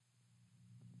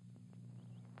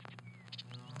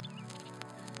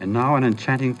And now an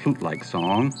enchanting flute-like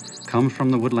song comes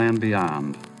from the woodland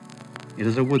beyond. It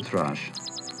is a wood thrush,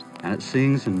 and it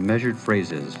sings in measured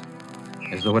phrases,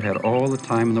 as though it had all the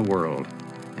time in the world,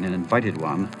 and it invited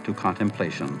one to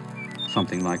contemplation,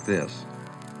 something like this.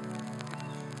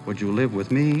 Would you live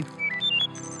with me?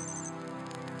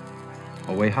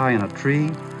 Away high in a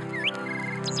tree?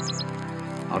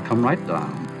 I'll come right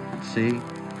down and see.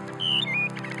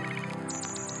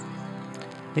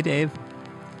 Hey, Dave.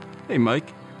 Hey,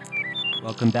 Mike.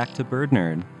 Welcome back to Bird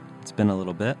Nerd. It's been a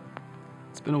little bit.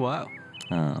 It's been a while.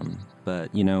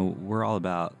 But, we're all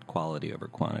about quality over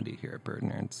quantity here at Bird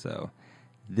Nerd, so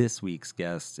this week's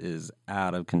guest is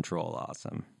out of control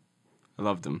awesome. I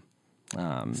loved him.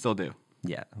 Still do.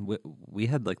 Yeah, we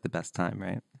had, the best time,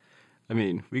 right? I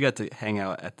mean, we got to hang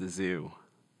out at the zoo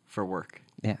for work.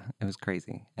 Yeah, it was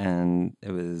crazy. And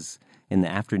it was in the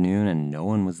afternoon, and no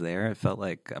one was there. It felt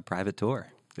like a private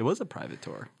tour. It was a private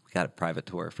tour. We got a private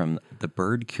tour from the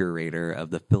bird curator of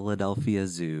the Philadelphia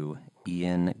Zoo,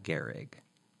 Ian Gehrig.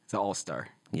 It's an all-star.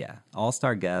 Yeah,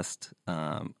 all-star guest.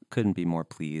 Couldn't be more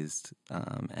pleased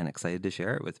and excited to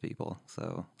share it with people.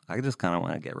 So I just kind of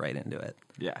want to get right into it.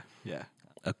 Yeah.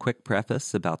 A quick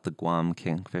preface about the Guam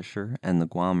kingfisher and the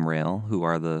Guam rail, who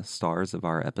are the stars of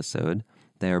our episode.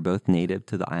 They are both native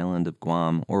to the island of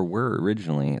Guam, or were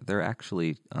originally. They're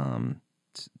actually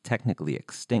technically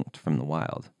extinct from the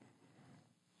wild.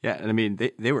 Yeah, and I mean,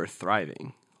 they were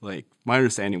thriving. My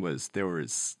understanding was there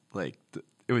was,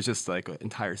 it was just an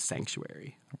entire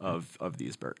sanctuary of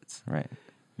these birds. Right.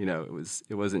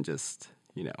 It wasn't just,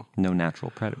 No natural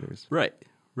predators. Right.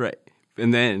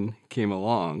 And then came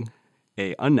along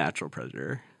a unnatural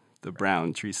predator, the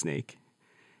brown tree snake,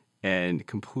 and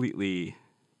completely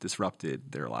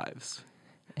disrupted their lives.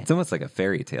 It's almost like a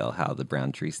fairy tale how the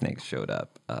brown tree snakes showed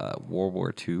up. World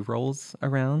War II rolls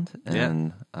around,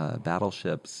 and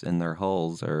battleships in their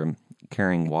hulls are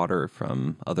carrying water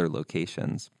from other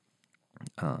locations.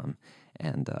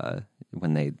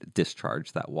 When they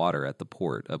discharged that water at the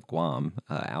port of Guam,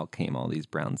 out came all these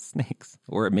brown snakes.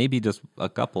 Or maybe just a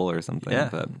couple or something,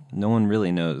 but no one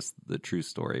really knows the true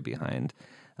story behind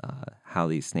how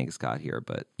these snakes got here,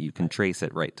 but you can trace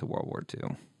it right to World War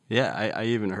II. Yeah, I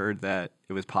even heard that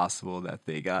it was possible that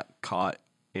they got caught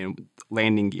in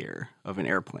landing gear of an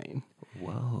airplane.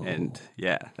 Whoa. And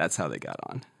that's how they got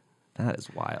on. That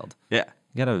is wild. Yeah.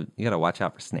 You gotta watch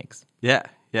out for snakes. Yeah.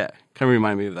 Kind of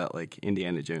remind me of that,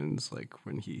 Indiana Jones,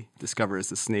 when he discovers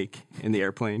the snake in the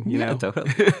airplane, you know? Totally.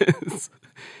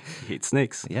 He hates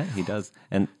snakes. Yeah, he does.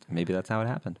 And maybe that's how it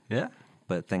happened. Yeah.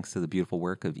 But thanks to the beautiful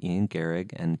work of Ian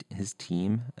Gehrig and his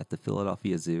team at the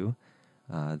Philadelphia Zoo,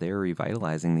 they're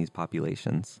revitalizing these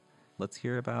populations. Let's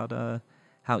hear about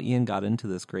how Ian got into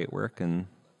this great work and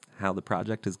how the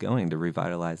project is going to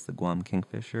revitalize the Guam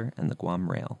kingfisher and the Guam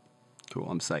rail. Cool,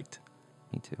 I'm psyched.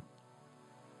 Me too.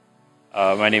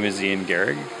 My name is Ian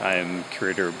Gehrig. I am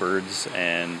curator of birds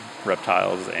and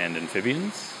reptiles and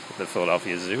amphibians at the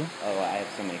Philadelphia Zoo. Oh, I have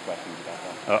so many questions about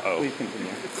that. Uh-oh. Please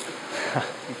continue.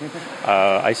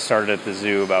 I started at the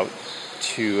zoo about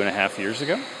 2.5 years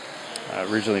ago,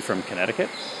 originally from Connecticut.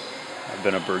 I've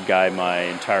been a bird guy my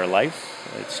entire life.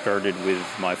 It started with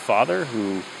my father,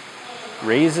 who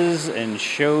raises and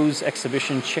shows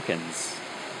exhibition chickens.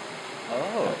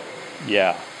 Oh.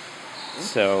 Yeah.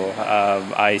 So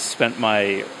I spent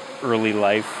my early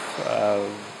life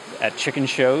at chicken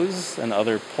shows and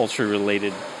other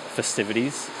poultry-related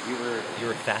festivities. You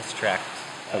were fast-tracked.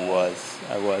 I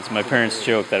was. My parents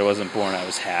joke that I wasn't born, I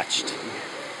was hatched.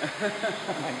 Oh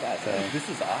my God, this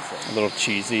is awesome. A little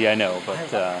cheesy, I know,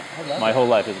 but I love my it. whole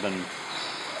life has been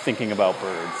thinking about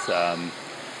birds.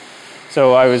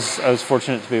 So I was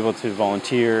fortunate to be able to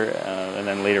volunteer and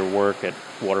then later work at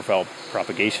waterfowl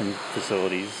propagation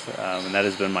facilities, and that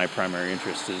has been my primary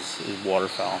interest is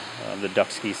waterfowl, the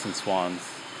ducks, geese, and swans.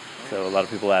 So a lot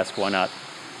of people ask why not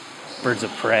birds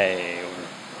of prey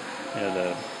or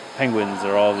the penguins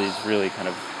or all these really kind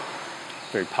of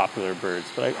very popular birds,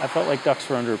 but I felt like ducks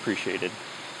were underappreciated.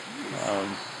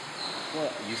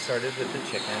 Well, you started with the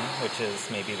chicken, which is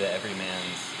maybe the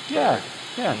everyman's Yeah, bird.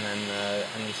 yeah. And then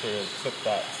and you sort of took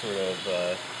that sort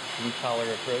of blue-collar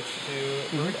approach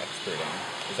to bird experting.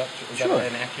 Is that Sure.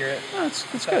 an accurate That's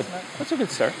good. assessment? That's a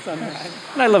good start.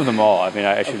 And I love them all. I mean,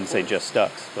 I shouldn't say just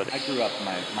ducks, but I grew up,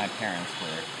 my parents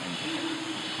were into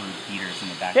bird feeders in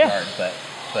the backyard,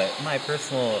 But my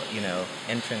personal,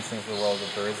 entrance into the world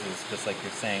of birds is just like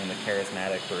you're saying, the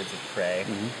charismatic birds of prey.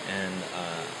 Mm-hmm. And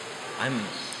I'm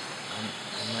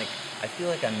like, I feel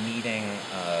like I'm meeting,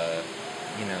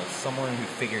 someone who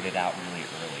figured it out really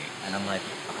early. And I'm like,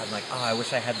 oh, I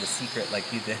wish I had the secret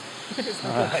like you did, or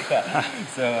something like that.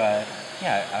 So,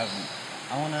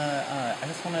 I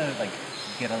just wanna like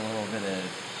get a little bit of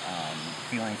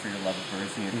feeling for your love of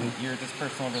birds and your just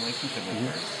personal relationship with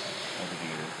birds over the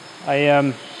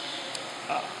years.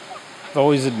 I've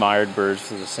always admired birds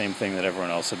for the same thing that everyone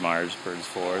else admires birds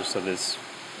for. So this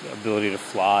ability to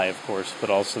fly, of course, but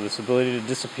also this ability to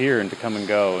disappear and to come and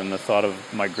go, and the thought of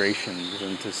migrations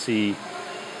and to see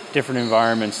different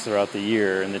environments throughout the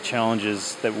year, and the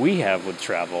challenges that we have with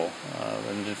travel,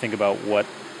 and to think about what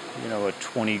a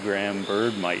 20-gram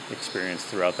bird might experience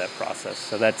throughout that process.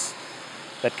 So that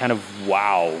kind of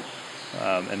wow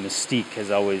and mystique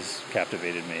has always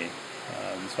captivated me.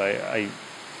 So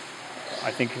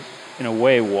I think, in a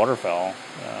way, waterfowl,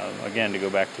 again, to go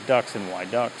back to ducks and why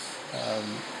ducks,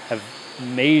 have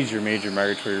major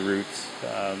migratory routes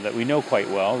that we know quite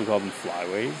well. We call them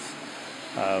flyways.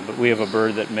 But we have a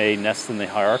bird that may nest in the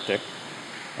high Arctic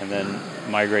and then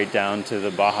migrate down to the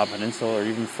Baja Peninsula or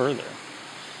even further.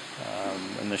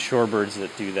 And the shorebirds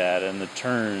that do that, and the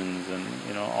terns,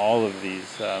 and all of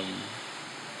these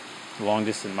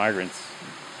long-distance migrants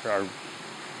are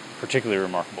particularly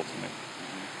remarkable to me.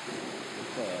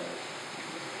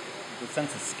 The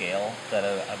sense of scale that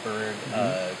a bird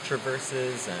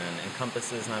traverses and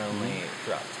encompasses not only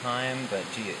throughout time but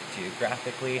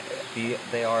geographically,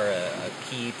 they are a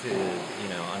key to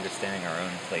understanding our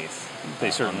own place.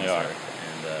 They certainly are. Earth.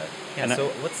 And so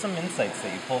what's some insights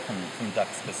that you pull from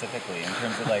ducks specifically in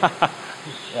terms of like,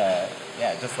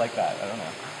 just like that? I don't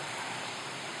know.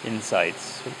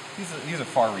 Insights. These are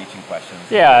far-reaching questions.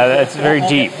 Yeah, that's very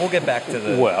deep. We'll get back to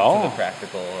the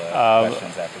practical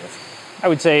questions after this. I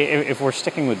would say, if we're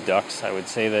sticking with ducks, I would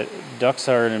say that ducks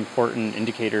are an important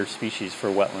indicator species for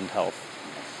wetland health.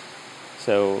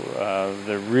 So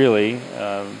they're really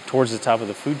towards the top of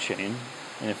the food chain,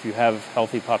 and if you have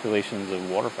healthy populations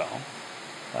of waterfowl,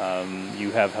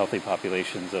 you have healthy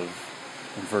populations of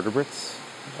invertebrates,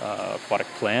 aquatic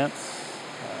plants,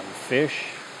 fish,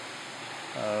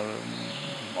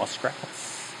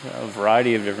 muskrats, a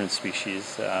variety of different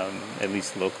species, at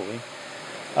least locally.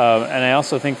 And I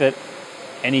also think that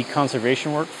any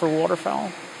conservation work for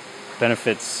waterfowl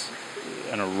benefits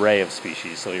an array of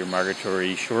species. So your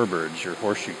migratory shorebirds, your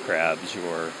horseshoe crabs,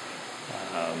 your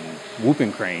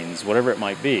whooping cranes, whatever it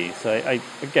might be. So I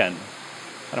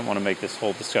don't want to make this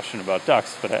whole discussion about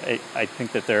ducks, but I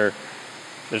think that there's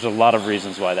a lot of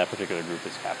reasons why that particular group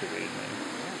has captivated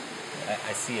me.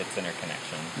 I see its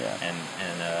interconnection. Yeah.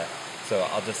 And so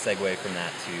I'll just segue from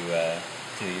that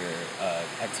to your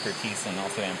expertise in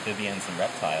also amphibians and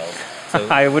reptiles. So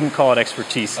I wouldn't call it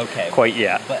expertise quite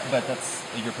yet. But that's,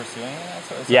 you're pursuing that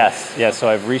sort of stuff? Yes. So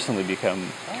I've recently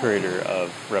become curator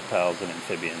of reptiles and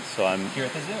amphibians. So I'm here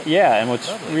at the zoo. Yeah, and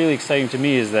what's really exciting to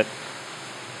me is that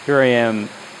here I am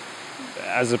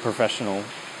as a professional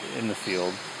in the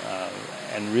field,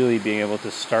 and really being able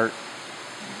to start,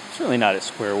 certainly not at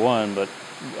square one, but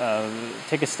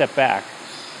take a step back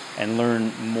and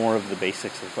learn more of the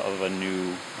basics of a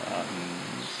new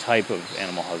type of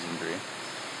animal husbandry.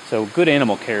 So good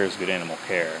animal care is good animal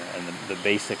care, and the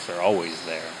basics are always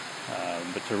there.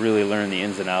 But to really learn the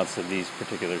ins and outs of these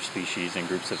particular species and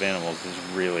groups of animals is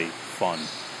really fun.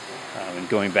 And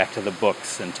going back to the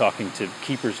books and talking to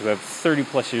keepers who have 30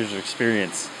 plus years of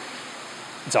experience,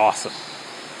 it's awesome.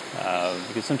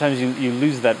 Because sometimes you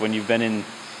lose that when you've been in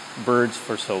birds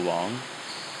for so long.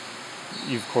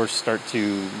 You, of course, start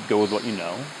to go with what you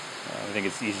know. I think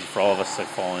it's easy for all of us to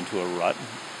fall into a rut.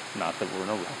 Not that we're in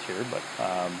a rut here, but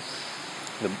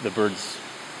the birds,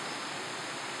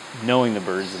 knowing the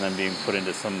birds and then being put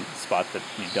into some spot that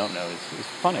you don't know is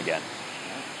fun again.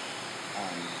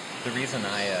 The reason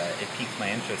it piqued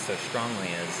my interest so strongly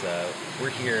is we're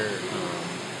here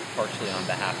partially on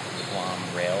behalf of the Guam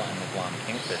rail and the Guam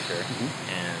kingfisher,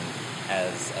 and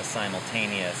as a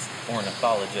simultaneous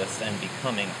ornithologist and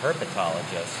becoming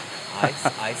herpetologist,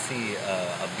 I see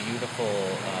a beautiful,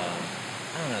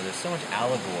 there's so much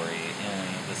allegory in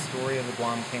the story of the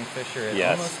Guam kingfisher. It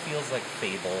almost feels like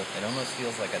fable. It almost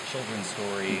feels like a children's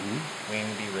story waiting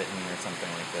to be written or something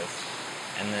like this.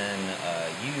 And then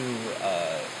you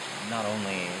not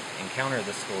only encounter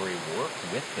the story, work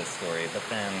with the story, but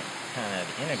then kind of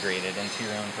integrate it into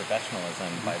your own professionalism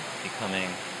by becoming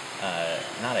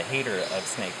not a hater of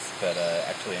snakes, but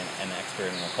actually an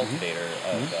expert and a cultivator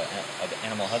of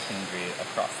animal husbandry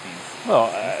across these.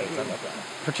 Well,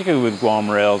 particularly with Guam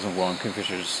rails and Guam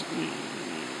kingfishers,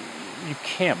 you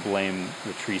can't blame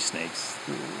the tree snakes.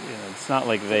 It's not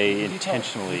like they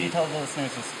intentionally. Can you tell the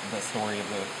listeners the story of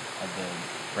the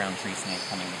brown tree snake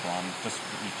coming to Guam? Just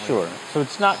briefly. Sure. So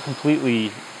it's not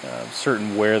completely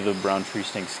certain where the brown tree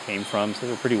snakes came from. So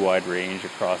they're a pretty wide range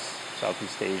across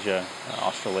Southeast Asia,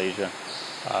 Australasia.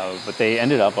 But they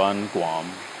ended up on Guam,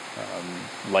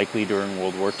 likely during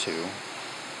World War II,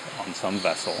 on some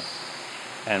vessel.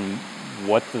 And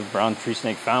what the brown tree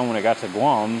snake found when it got to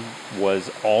Guam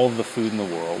was all of the food in the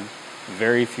world,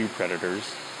 very few predators,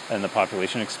 and the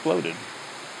population exploded.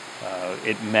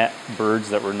 It met birds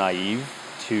that were naive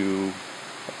to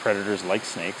predators like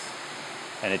snakes,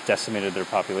 and it decimated their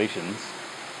populations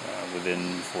within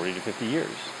 40 to 50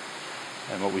 years.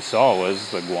 And what we saw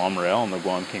was the Guam rail and the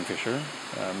Guam kingfisher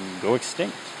go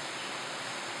extinct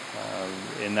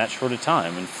in that short a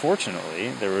time. And fortunately,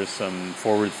 there was some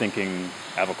forward-thinking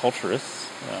aviculturists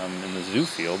in the zoo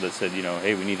field that said,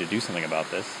 hey, we need to do something about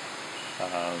this.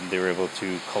 They were able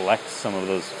to collect some of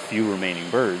those few remaining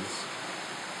birds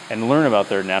and learn about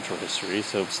their natural history,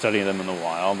 so studying them in the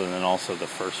wild, and then also the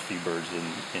first few birds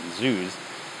in zoos,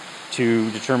 to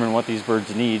determine what these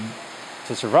birds need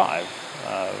to survive.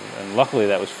 And luckily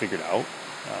that was figured out.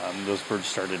 Those birds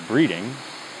started breeding,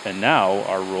 and now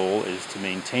our role is to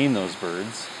maintain those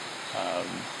birds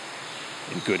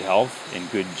in good health, in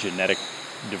good genetic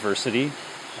diversity,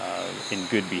 in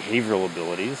good behavioral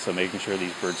abilities, so making sure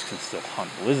these birds can still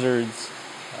hunt lizards,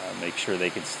 make sure they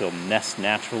can still nest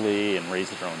naturally and raise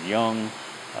their own young,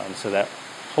 so that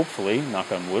hopefully,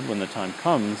 knock on wood, when the time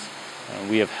comes,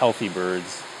 we have healthy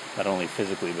birds, not only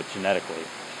physically but genetically,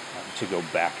 to go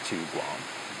back to Guam.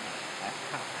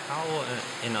 How,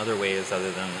 in other ways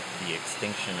other than the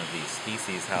extinction of these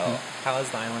species, how has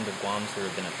the island of Guam sort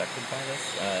of been affected by this?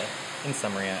 In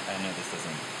summary, I know this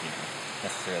isn't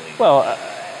necessarily... Well,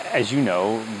 as you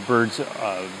know, birds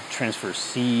transfer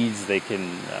seeds. They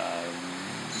can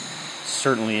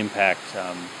certainly impact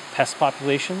pest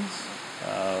populations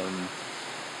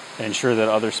and ensure that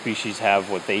other species have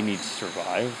what they need to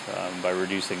survive by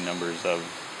reducing numbers of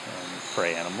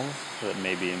prey animals that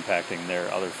may be impacting their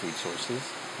other food sources.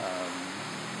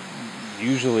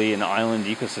 Usually in island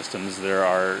ecosystems there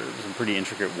are some pretty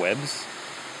intricate webs,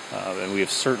 and we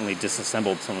have certainly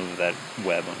disassembled some of that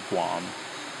web on Guam.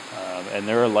 And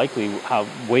there are likely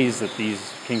ways that these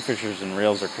kingfishers and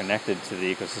rails are connected to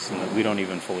the ecosystem that we don't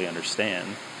even fully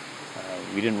understand.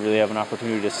 We didn't really have an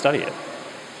opportunity to study it.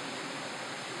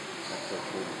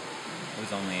 It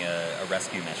was only a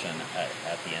rescue mission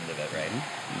at the end of it, right?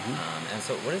 Mm-hmm. And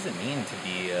so what does it mean to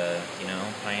be a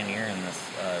pioneer in this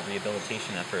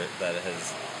rehabilitation effort that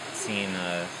has seen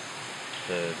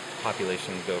the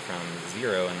population go from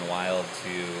 0 in the wild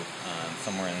to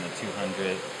somewhere in the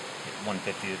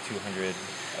 150 to 200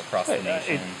 across the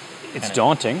nation? It's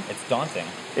daunting. It's daunting.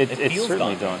 It feels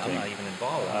certainly daunting. I'm not even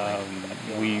involved.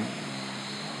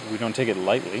 We don't take it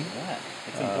lightly. Yeah,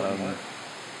 it's important work.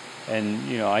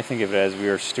 And I think of it as we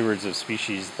are stewards of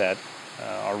species that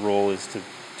our role is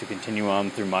to continue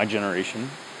on through my generation,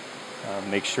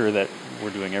 make sure that we're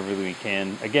doing everything we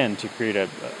can, again, to create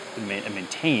and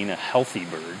maintain a healthy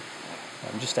bird.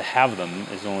 Just to have them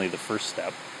is only the first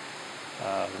step.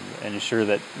 And ensure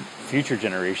that future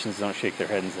generations don't shake their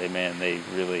head and say, man, they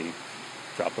really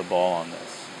dropped the ball on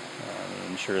this.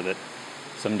 Ensure that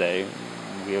someday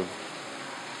we have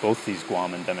both these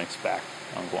Guam endemics back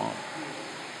on Guam.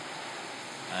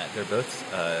 They're both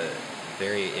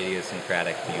very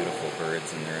idiosyncratic, beautiful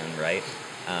birds in their own right.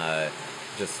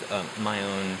 Just my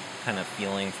own kind of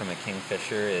feeling from a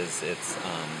kingfisher is it's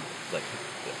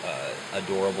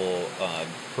adorable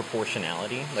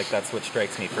proportionality. Like that's what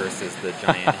strikes me first is the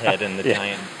giant head and the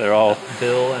giant they're all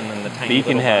bill and then the tiny beak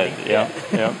and head. body.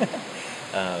 Yeah.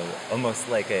 Almost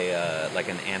like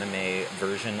an anime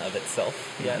version of itself.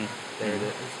 Yeah, there it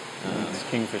is. It's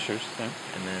kingfishers. Yeah.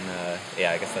 And then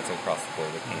I guess that's across the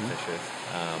board with kingfishers.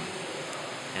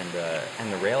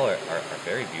 And the rail are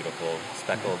very beautiful,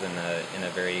 speckled in a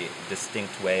very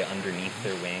distinct way underneath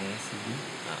their wings.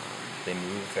 They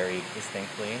move very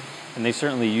distinctly. And they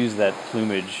certainly use that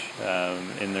plumage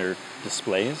in their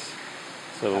displays.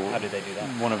 So how do they do that?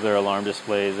 One of their alarm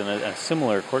displays and a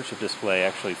similar courtship display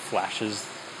actually flashes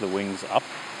the wings up,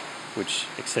 which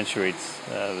accentuates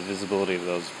the visibility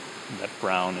of that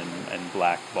brown and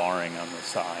black barring on the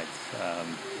sides.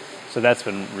 So that's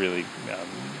been really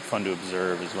fun to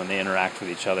observe, is when they interact with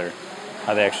each other,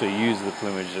 how they actually use the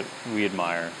plumage that we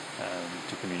admire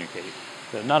to communicate.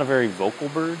 So not a very vocal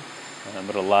bird,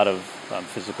 but a lot of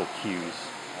physical cues.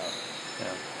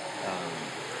 Yeah.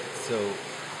 So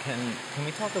can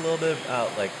we talk a little bit about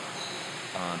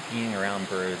being around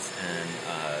birds and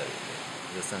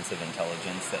the sense of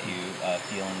intelligence that you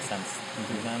feel and sense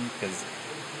through them? Because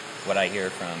what I hear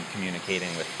from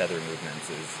communicating with feather movements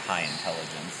is high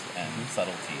intelligence and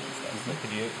subtlety and stuff. So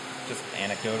could you just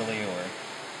anecdotally or?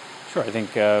 Sure. I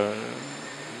think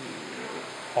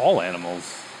all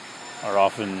animals are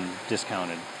often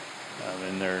discounted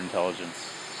in their intelligence.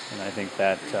 And I think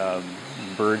that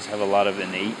birds have a lot of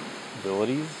innate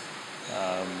abilities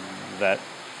that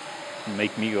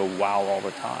make me go wow all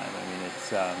the time. I mean,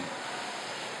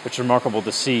 it's remarkable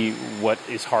to see what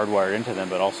is hardwired into them,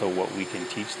 but also what we can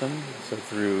teach them. So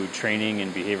through training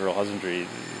and behavioral husbandry,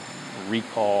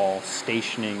 recall,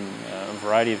 stationing, a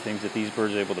variety of things that these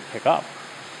birds are able to pick up,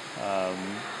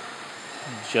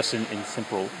 just in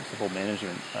simple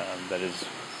management, that is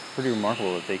pretty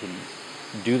remarkable that they can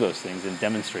do those things and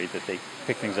demonstrate that they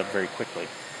pick things up very quickly.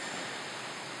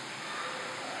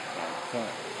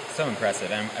 So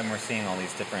impressive, and we're seeing all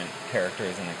these different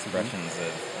characters and expressions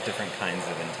of different kinds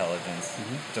of intelligence.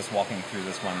 Just walking through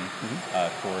this one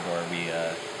corridor, we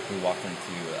walked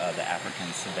into the African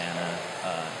savanna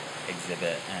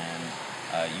exhibit, and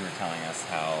you were telling us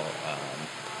how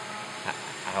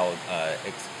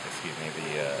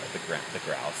the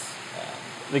grouse.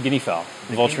 The guinea fowl,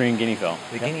 the vulturine guinea fowl.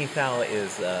 The guinea fowl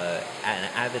is an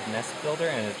avid nest builder,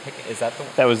 and is that the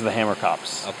one? That was the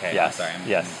hammerkops. Okay, yes. I'm sorry, I'm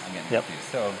getting confused.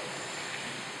 So,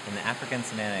 in the African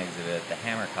savanna exhibit, the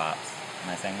hammerkops, am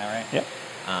I saying that right? Yep.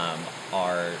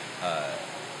 Are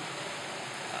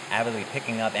avidly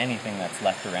picking up anything that's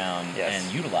left around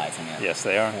and utilizing it. Yes,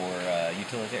 they are. For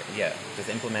utilitarian, just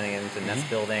implementing it into nest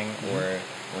building or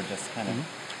just kind of...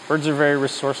 Birds are very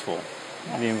resourceful.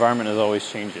 The environment is always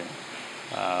changing.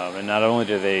 And not only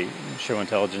do they show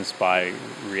intelligence by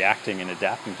reacting and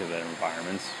adapting to their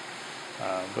environments,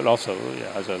 but also,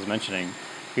 as I was mentioning,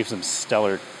 we have some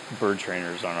stellar bird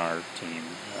trainers on our team.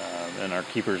 And our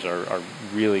keepers are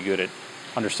really good at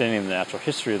understanding the natural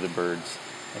history of the birds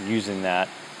and using that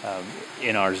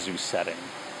in our zoo setting.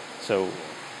 So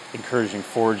encouraging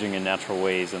foraging in natural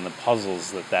ways and the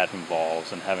puzzles that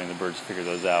involves and having the birds figure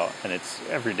those out. And it's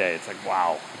every day, it's like,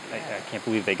 wow, I can't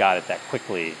believe they got it that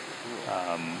quickly.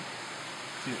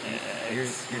 You're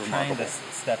trying to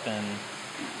step in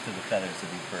to the feathers of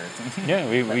these birds. Yeah,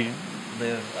 we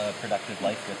live a productive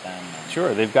life with them.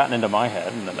 Sure, they've gotten into my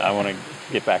head, and I want to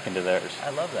get back into theirs. I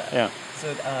love that. Yeah. So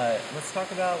let's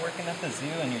talk about working at the zoo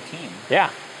and your team.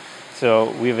 Yeah.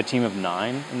 So we have a team of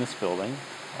 9 in this building.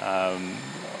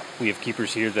 We have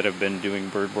keepers here that have been doing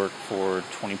bird work for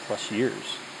 20 plus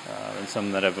years, and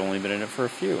some that have only been in it for a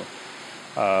few.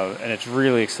 And it's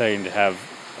really exciting to have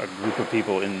a group of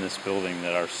people in this building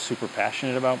that are super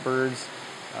passionate about birds.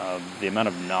 The amount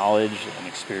of knowledge and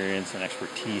experience and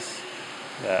expertise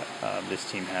that this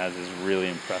team has is really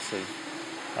impressive.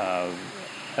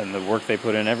 And the work they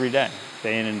put in every day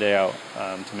in and day out,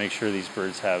 to make sure these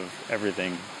birds have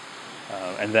everything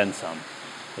and then some.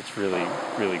 It's really,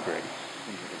 really great. I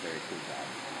think it's a very cool job.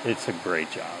 It's a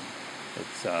great job.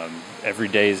 It's every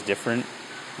day is different.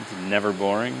 It's never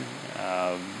boring.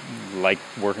 Like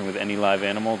working with any live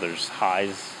animal, there's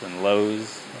highs and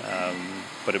lows,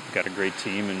 but we've got a great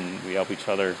team and we help each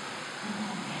other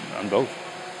on both.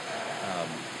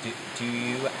 Do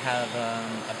you have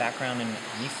a background in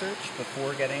research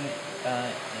before getting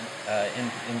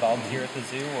involved here at the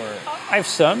zoo, or? I have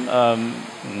some.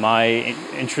 My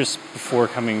interests before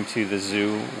coming to the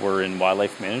zoo were in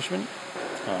wildlife management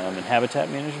and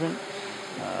habitat management,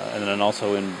 and then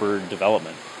also in bird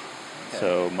development. Okay.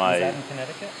 So Was that in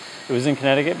Connecticut? It was in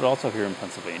Connecticut, but also here in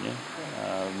Pennsylvania.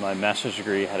 My master's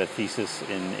degree had a thesis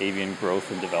in avian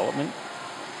growth and development,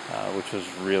 which was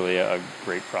really a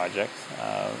great project.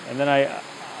 And then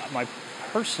my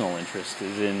personal interest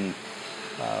is in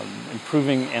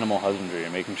improving animal husbandry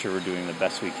and making sure we're doing the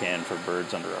best we can for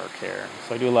birds under our care.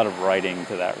 So I do a lot of writing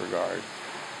to that regard.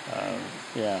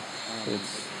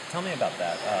 Tell me about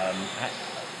that.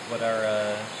 What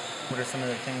are some of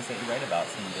the things that you write about,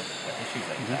 some of the issues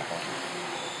that you tackle?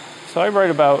 So I write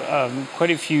about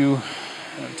quite a few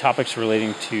topics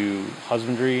relating to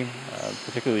husbandry,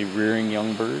 particularly rearing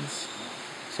young birds.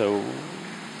 So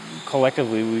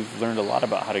collectively, we've learned a lot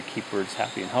about how to keep birds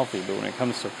happy and healthy, but when it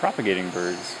comes to propagating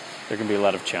birds, there can be a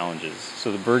lot of challenges. So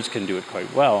the birds can do it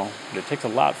quite well, but it takes a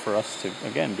lot for us to,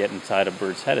 again, get inside a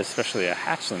bird's head, especially a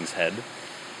hatchling's head,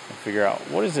 and figure out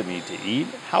what does it need to eat,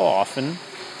 how often,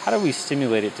 how do we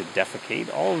stimulate it to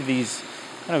defecate, all of these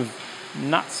kind of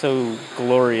not so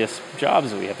glorious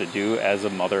jobs that we have to do as a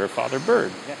mother or father bird.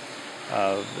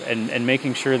 And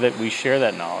making sure that we share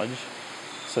that knowledge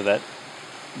so that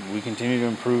we continue to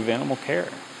improve animal care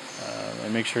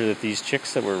and make sure that these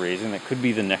chicks that we're raising, that could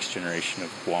be the next generation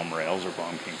of Guam rails or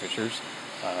Guam kingfishers,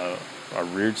 are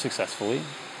reared successfully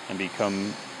and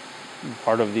become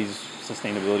part of these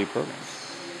sustainability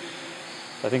programs.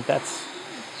 So I think that's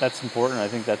important. I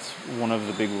think that's one of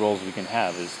the big roles we can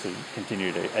have, is to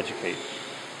continue to educate.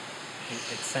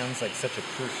 It sounds like such a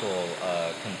crucial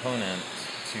component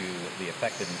to the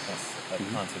effectiveness of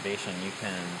conservation, you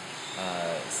can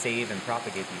save and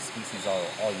propagate these species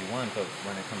all you want, but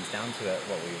when it comes down to it,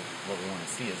 what we want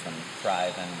to see is them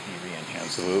thrive and be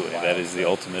reintroduced. Absolutely, that is the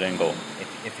ultimate end goal.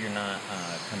 If you're not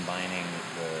combining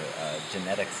the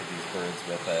genetics of these birds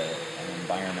with an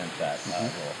environment that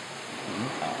will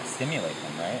stimulate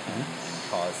them, right, and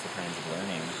cause the kinds of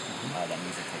learning that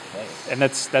needs to take place. And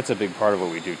that's a big part of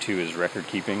what we do too, is record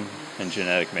keeping and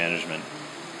genetic management.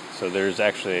 So there's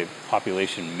actually a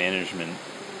population management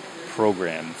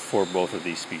program for both of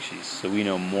these species. So we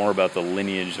know more about the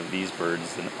lineage of these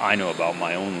birds than I know about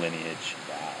my own lineage.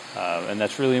 And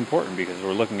that's really important because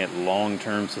we're looking at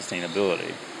long-term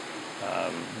sustainability.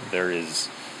 There is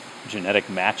genetic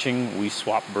matching. We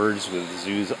swap birds with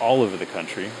zoos all over the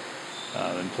country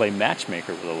and play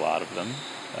matchmaker with a lot of them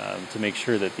to make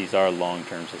sure that these are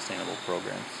long-term sustainable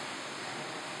programs.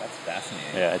 That's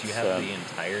fascinating. Yeah, do you have the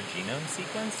entire genome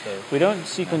sequenced? We don't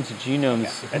sequence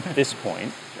genomes at this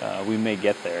point. We may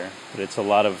get there, but it's a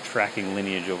lot of tracking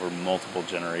lineage over multiple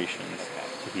generations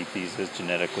to keep these as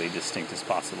genetically distinct as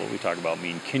possible. We talk about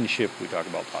mean kinship, we talk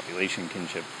about population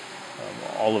kinship.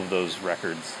 All of those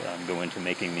records go into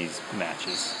making these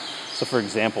matches. So for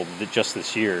example, just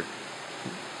this year,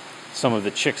 some of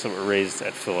the chicks that were raised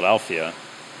at Philadelphia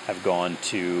have gone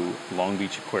to Long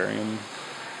Beach Aquarium,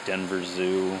 Denver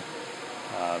Zoo,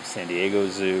 San Diego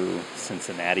Zoo,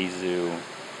 Cincinnati Zoo.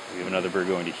 We have another bird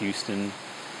going to Houston.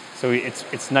 So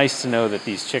it's nice to know that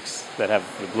these chicks that have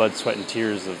the blood, sweat, and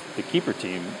tears of the keeper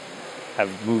team have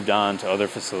moved on to other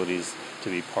facilities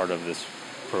to be part of this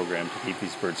program to keep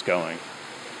these birds going.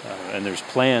 And there's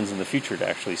plans in the future to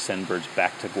actually send birds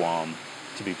back to Guam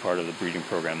to be part of the breeding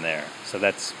program there. So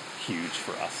that's huge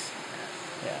for us.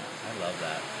 Yeah, I love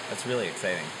that. That's really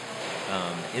exciting.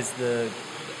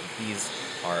 These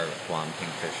are Guam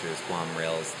kingfishers, Guam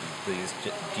rails.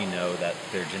 Do you know that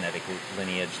their genetic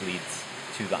lineage leads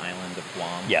to the island of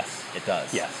Guam? Yes. It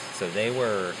does? Yes. So they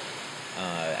were,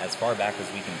 as far back as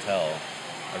we can tell,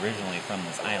 originally from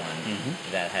this island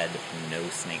that had no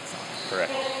snakes on it.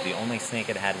 Correct. The only snake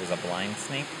it had was a blind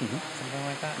snake, something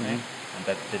like that, right? And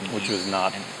that didn't Which eat was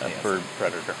not a bird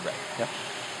predator. Right. Yep.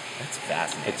 That's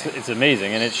fascinating. It's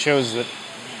amazing, and it shows that,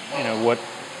 what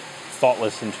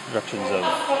thoughtless introductions of,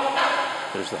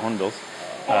 there's the hornbills,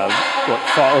 what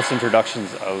thoughtless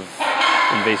introductions of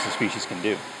invasive species can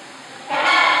do.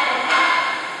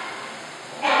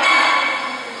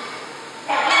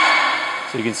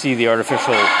 So you can see the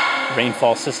artificial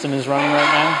rainfall system is running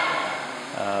right now.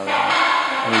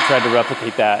 And we tried to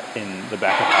replicate that in the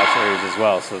back of house areas as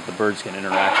well, so that the birds can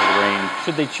interact with the rain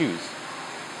should they choose.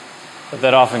 But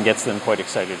that often gets them quite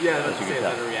excited. Yeah, as that's you a can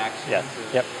tell. better reaction. Yeah.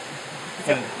 Yep.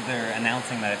 So they're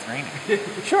announcing that it's raining.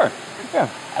 Sure. Yeah.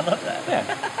 I love that.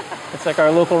 Yeah. It's like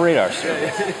our local radar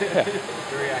service. Yeah.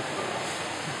 Very accurate.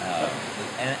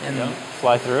 And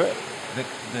Fly through it. the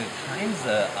kinds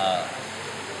of,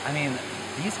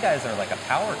 these guys are like a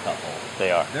power couple.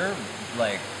 They are. They're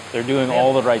like... They're doing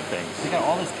all the right things. They got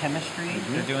all this chemistry.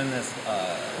 They're doing this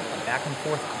back and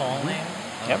forth calling.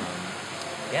 Yep.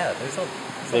 Yeah, there's a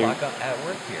lot at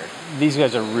work here. These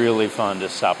guys are really fun to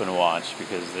stop and watch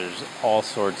because there's all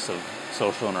sorts of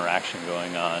social interaction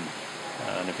going on.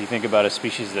 And if you think about a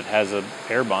species that has a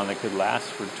pair bond that could last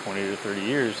for 20 to 30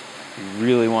 years, you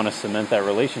really want to cement that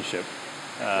relationship.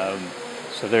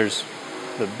 So there's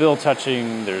the bill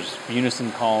touching, there's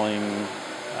unison calling.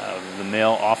 The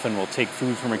male often will take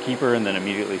food from a keeper and then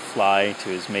immediately fly to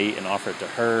his mate and offer it to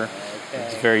her.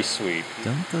 It's very sweet.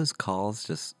 Don't those calls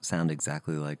just sound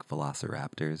exactly like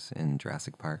velociraptors in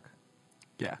Jurassic Park?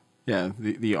 Yeah. Yeah,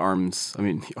 the arms,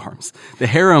 the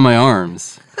hair on my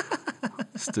arms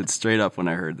stood straight up when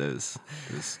I heard those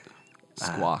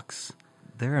squawks.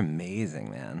 They're amazing,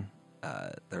 man.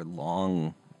 Their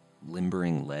long,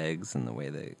 limbering legs and the way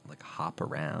they like hop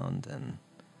around and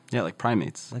Yeah, like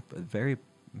primates. like very,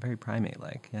 very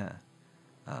primate-like. Yeah,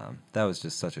 that was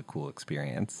just such a cool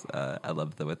experience. I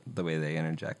love the way they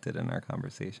interjected in our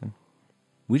conversation.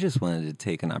 We just wanted to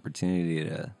take an opportunity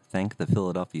to thank the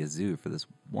Philadelphia Zoo for this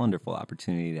wonderful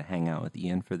opportunity to hang out with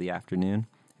Ian for the afternoon.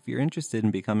 If you're interested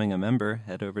in becoming a member,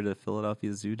 head over to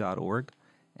philadelphiazoo.org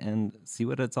and see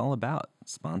what it's all about.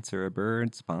 Sponsor a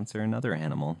bird, sponsor another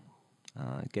animal.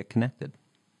 Get connected.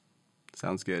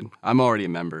 Sounds good. I'm already a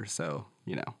member, so,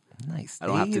 Nice. I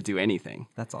don't have to Dave. do anything.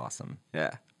 That's awesome.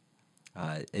 Yeah,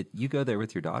 You go there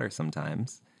with your daughter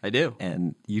sometimes. I do.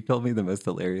 And you told me the most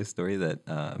hilarious story that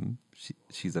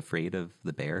she's afraid of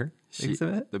the bear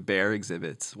exhibit. The bear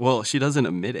exhibits. Well, she doesn't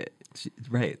admit it.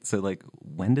 Right. So, like,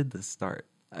 when did this start?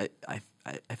 I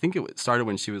think it started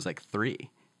when she was like 3.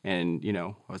 And,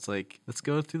 I was like, let's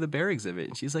go through the bear exhibit.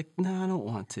 And she's like, no, I don't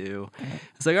want to.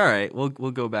 It's like, all right, we'll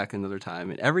go back another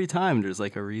time. And every time there's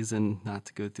like a reason not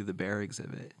to go through the bear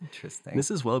exhibit. Interesting. And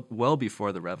this is well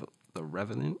before the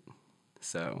Revenant.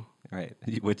 So. Right.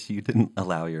 Which you didn't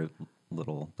allow your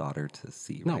little daughter to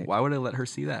see, No, right? why would I let her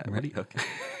see that? Right. Okay.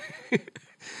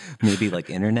 Maybe like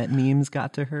internet memes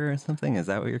got to her or something? Is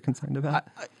that what you're concerned about?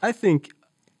 I think,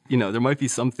 there might be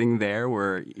something there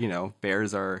where,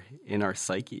 bears are in our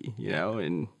psyche,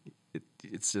 and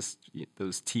it's just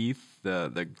those teeth,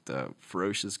 the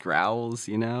ferocious growls,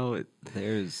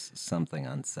 There's something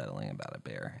unsettling about a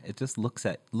bear. It just looks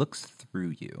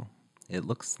through you. It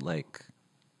looks like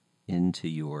into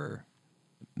your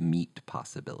meat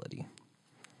possibility.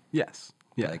 Yes.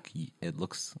 Yeah. Like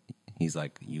he's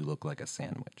like, you look like a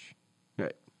sandwich.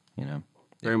 Right.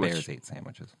 Very much. Bears hate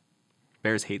sandwiches.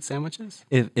 Bears hate sandwiches?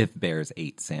 If bears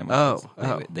ate sandwiches,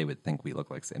 Oh. They would think we look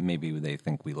like maybe they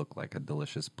think we look like a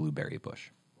delicious blueberry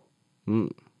bush.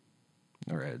 Mm.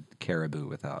 Or a caribou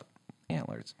without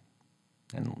antlers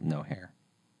and no hair.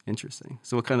 Interesting.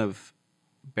 So what kind of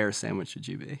bear sandwich would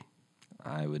you be?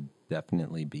 I would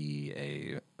definitely be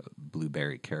a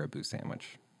blueberry caribou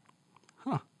sandwich.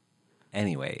 Huh.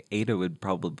 Anyway, Ada would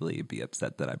probably be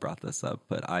upset that I brought this up,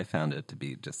 but I found it to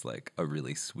be just like a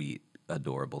really sweet,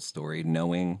 adorable story,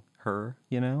 knowing her,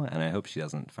 and I hope she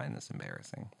doesn't find this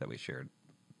embarrassing that we shared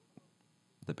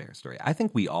the bear story. I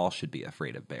think we all should be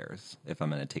afraid of bears if I'm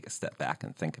going to take a step back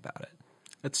and think about it.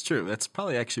 That's true. That's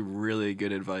probably actually really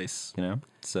good advice.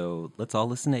 So let's all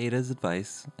listen to Ada's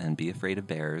advice and be afraid of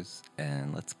bears,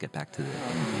 and let's get back to the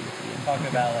interview with Ian. Talk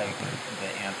about like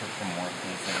the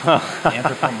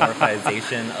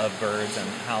anthropomorphization of birds and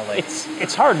how like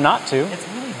it's hard not to. It's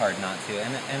really hard not to,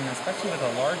 and especially with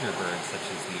the larger birds such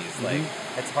as these, like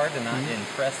it's hard to not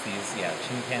impress these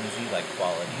chimpanzee-like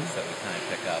qualities that we kind of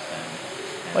pick up. And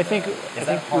I think is we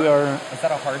that are. Is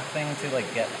that a hard thing to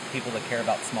like get people to care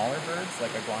about smaller birds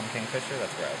like a Guam kingfisher?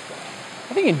 That's where I was going.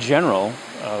 I think in general,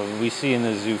 we see in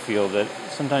the zoo field that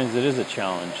sometimes it is a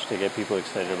challenge to get people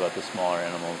excited about the smaller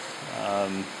animals.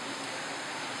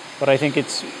 But I think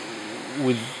it's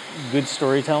with good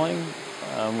storytelling,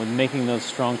 with making those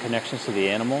strong connections to the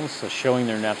animals, so showing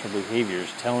their natural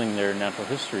behaviors, telling their natural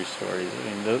history stories. I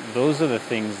mean, those are the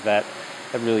things that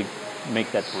really make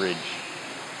that bridge.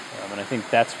 And I think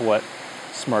that's what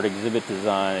smart exhibit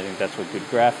design, I think that's what good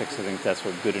graphics, I think that's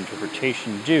what good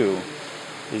interpretation do,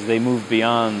 is they move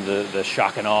beyond the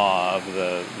shock and awe of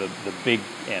the big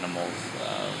animals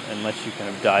and let you kind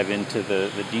of dive into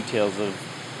the details of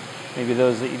maybe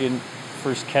those that you didn't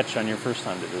first catch on your first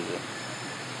time to visit.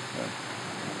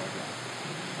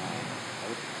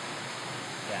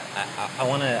 I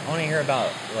want to hear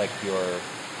about like your.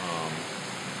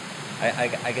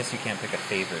 I guess you can't pick a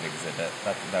favorite exhibit.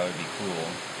 That would be cool.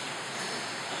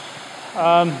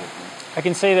 I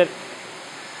can say that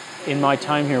in my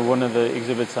time here, one of the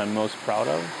exhibits I'm most proud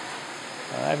of,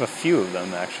 I have a few of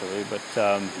them actually, but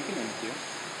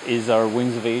is our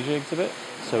Wings of Asia exhibit.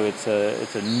 So it's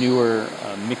a newer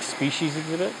mixed species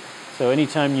exhibit. So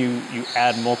anytime you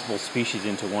add multiple species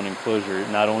into one enclosure,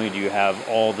 not only do you have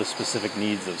all the specific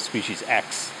needs of species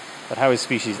X, but how is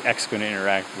species X going to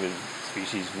interact with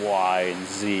species Y and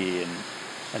Z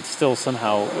and still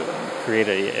somehow create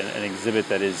an exhibit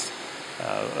that is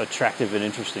attractive and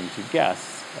interesting to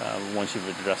guests once you've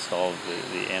addressed all of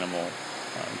the animal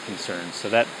concerns. So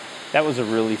that was a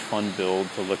really fun build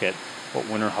to look at what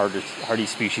winter hardy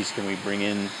species can we bring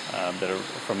in that are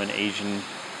from an Asian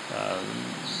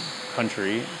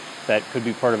country that could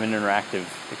be part of an interactive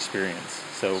experience.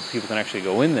 So people can actually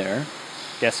go in there,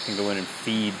 guests can go in and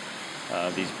feed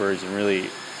these birds and really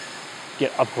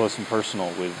get up close and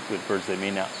personal with birds they may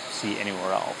not see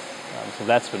anywhere else. So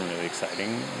that's been really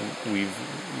exciting. We've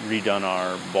redone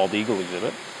our bald eagle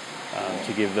exhibit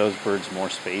to give those birds more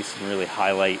space and really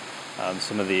highlight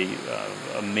some of the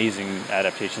amazing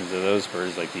adaptations of those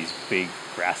birds, like these big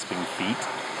grasping feet.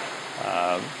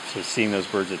 So seeing those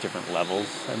birds at different levels.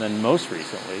 And then most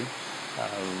recently,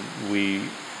 we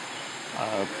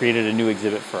created a new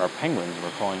exhibit for our penguins. We're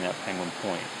calling that Penguin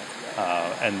Point.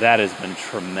 And that has been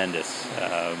tremendous.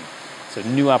 So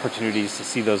new opportunities to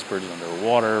see those birds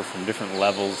underwater from different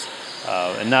levels.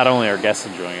 And not only are guests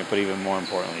enjoying it, but even more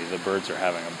importantly, the birds are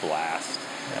having a blast.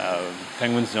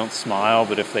 Penguins don't smile,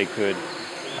 but if they could,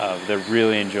 they're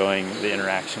really enjoying the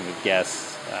interaction with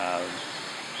guests,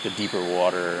 the deeper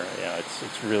water.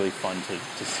 It's really fun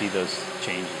to see those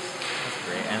changes. That's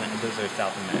great. And those are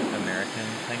South American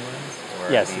penguins?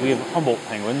 Or Yes, we have Humboldt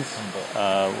penguins,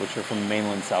 Humboldt. which are from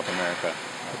mainland South America,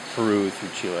 Peru through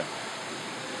Chile.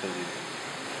 So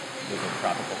those are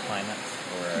tropical climates?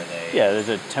 or are they? Yeah, there's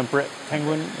a temperate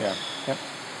penguin. Yeah, yep.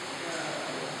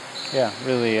 Yeah,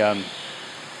 really.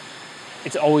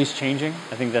 It's always changing.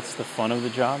 I think that's the fun of the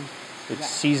job. It's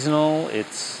seasonal.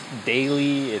 It's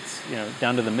daily. It's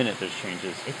down to the minute. There's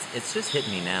changes. It's just hit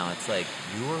me now. It's like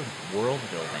you're world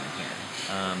building here.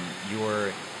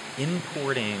 You're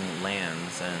importing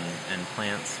lands and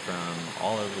plants from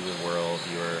all over the world.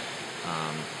 You're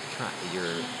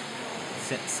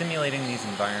simulating these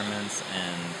environments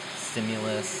and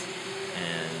stimulus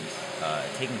and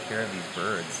taking care of these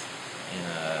birds in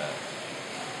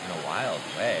a wild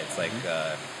way. It's like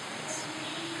it's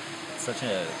such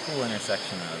a cool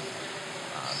intersection of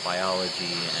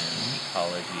biology and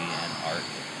ecology and art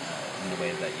in the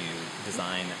way that you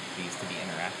design these to be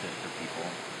interactive for people.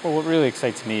 Well, what really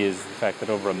excites me is the fact that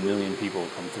over 1 million people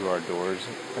come through our doors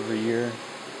every year,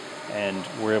 and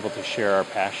we're able to share our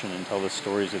passion and tell the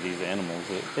stories of these animals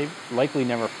that they've likely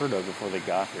never heard of before they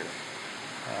got here.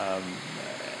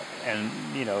 And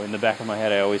in the back of my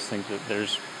head, I always think that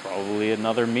there's probably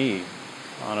another me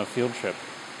on a field trip,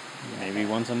 maybe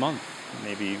once a month,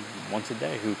 maybe once a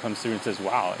day, who comes through and says,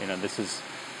 wow, this has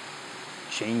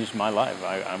changed my life.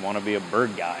 I want to be a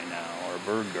bird guy now, or a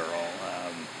bird girl.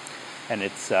 And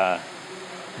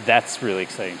that's really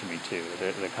exciting to me too.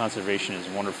 The conservation is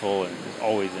wonderful and is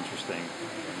always interesting,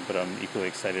 but I'm equally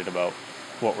excited about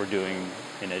what we're doing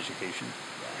in education.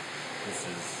 This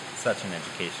is such an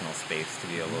educational space to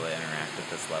be able to interact at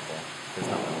this level. There's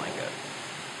nothing like it.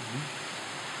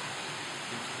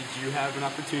 Did you have an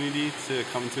opportunity to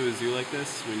come to a zoo like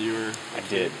this when you were a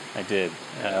kid? I did.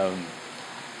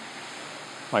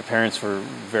 My parents were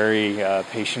very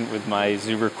patient with my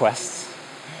zoo requests.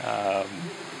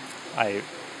 I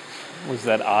was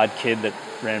that odd kid that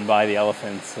ran by the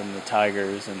elephants and the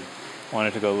tigers and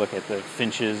wanted to go look at the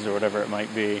finches or whatever it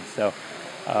might be. So,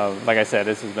 like I said,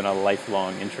 this has been a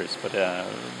lifelong interest. But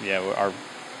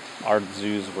our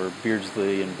zoos were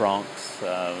Beardsley and Bronx,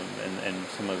 and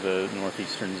some of the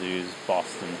northeastern zoos,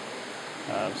 Boston.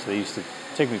 So they used to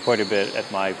take me quite a bit at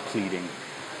my pleading.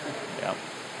 Yeah,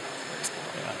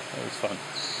 it was fun.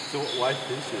 So why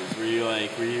finches? Were you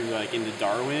into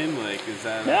Darwin? Like, is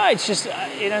that? Yeah, it's just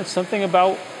something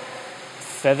about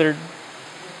feathered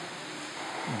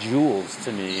jewels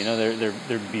to me.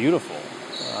 They're beautiful,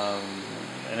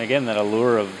 and again, that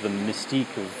allure of the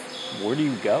mystique of where do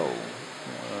you go?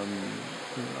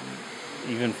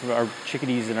 Even for our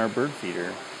chickadees in our bird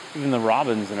feeder, even the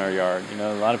robins in our yard.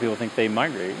 A lot of people think they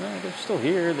migrate. No, they're still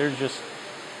here.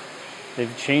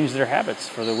 They've changed their habits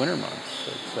for the winter months.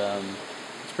 It's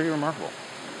pretty remarkable.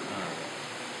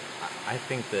 I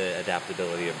think the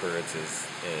adaptability of birds is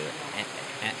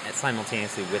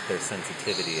simultaneously with their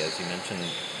sensitivity. As you mentioned,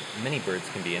 many birds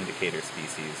can be indicator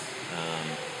species.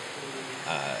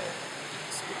 The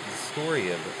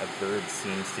story of birds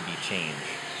seems to be change.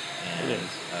 It is.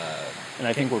 And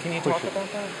I think can you talk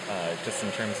about that? Just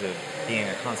in terms of being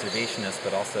a conservationist,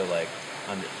 but also like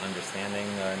understanding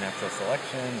natural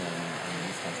selection and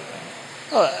these kinds of things.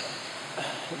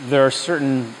 There are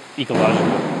certain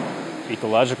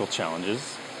ecological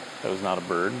challenges. That was not a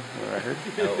bird, I heard.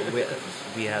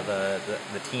 We have the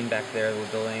team back there. We're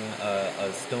building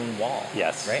a stone wall.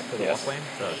 Yes. Right, for the yes. walkway.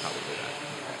 So probably that.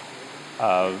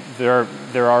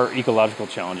 There are ecological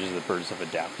challenges that birds have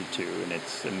adapted to, and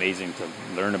it's amazing to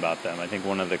learn about them. I think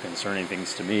one of the concerning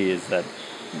things to me is that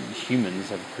humans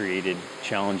have created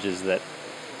challenges that,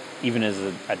 even as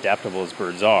adaptable as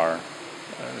birds are,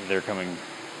 they're coming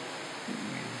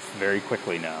very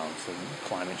quickly now. So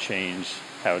climate change,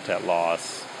 habitat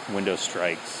loss, window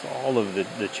strikes, all of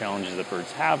the challenges that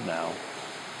birds have now.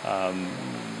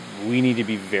 We need to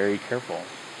be very careful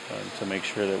to make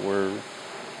sure that we're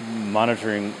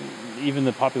monitoring even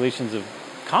the populations of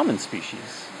common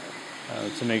species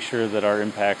to make sure that our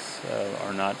impacts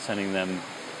are not sending them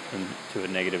into a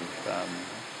negative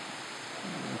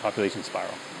population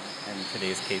spiral. And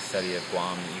today's case study of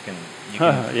Guam, you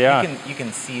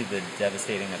can see the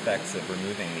devastating effects of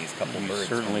removing these couple birds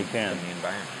from the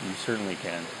environment. You certainly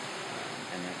can.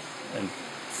 And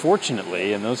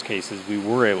fortunately, in those cases, we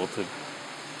were able to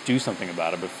do something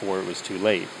about it before it was too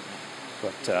late.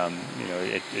 But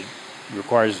it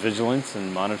requires vigilance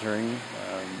and monitoring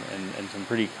and some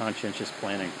pretty conscientious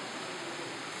planning.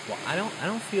 Well, I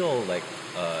don't feel like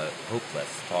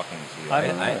hopeless talking to you.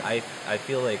 I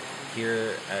feel like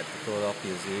here at the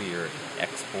Philadelphia Zoo, you're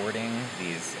exporting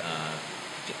these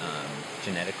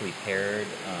genetically paired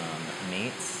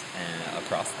mates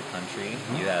across the country.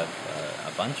 Mm-hmm. You have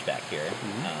a bunch back here.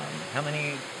 Mm-hmm. How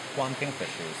many Guam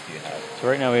kingfishers do you have? So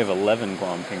right now we have 11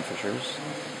 Guam kingfishers,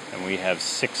 and we have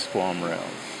 6 Guam rails.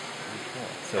 Cool.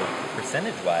 So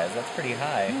percentage-wise, that's pretty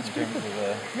high in terms of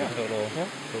the total.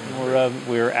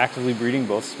 We're actively breeding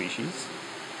both species.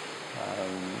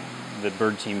 The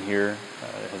bird team here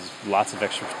has lots of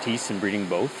expertise in breeding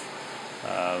both.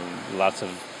 Lots of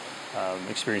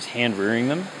experience hand rearing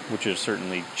them, which is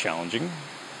certainly challenging.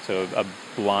 So a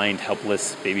blind,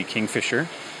 helpless baby kingfisher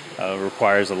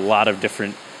requires a lot of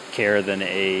different care than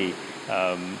a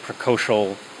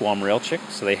precocial Guam rail chick.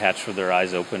 So they hatch with their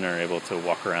eyes open and are able to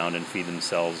walk around and feed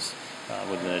themselves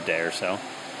within a day or so.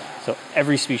 So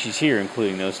every species here,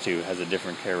 including those two, has a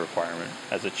different care requirement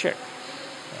as a chick.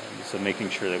 So making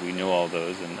sure that we know all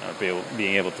those and are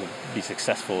being able to be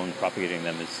successful in propagating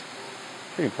them is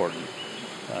pretty important.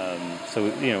 So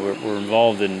we're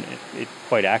involved in it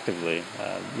quite actively.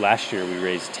 Last year we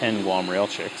raised 10 Guam Guam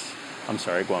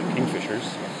kingfishers.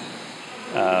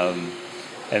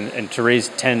 And to raise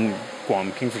 10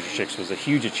 Guam kingfisher chicks was a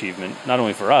huge achievement, not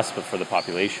only for us, but for the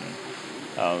population.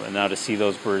 And now to see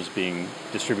those birds being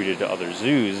distributed to other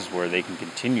zoos where they can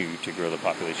continue to grow the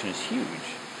population is huge.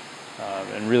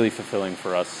 And really fulfilling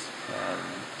for us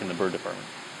in the bird department.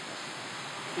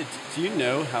 Do you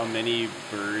know how many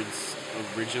birds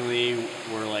originally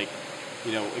were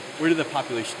where did the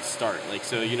population start?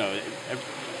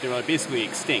 They were basically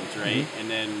extinct, right? Mm-hmm. And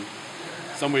then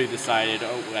somebody decided,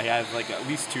 I have at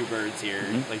least 2 birds here.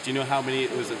 Mm-hmm. Do you know how many?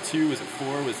 Was it 2? Was it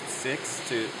 4? Was it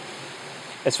 6?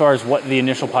 As far as what the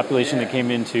initial population that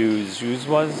came into zoos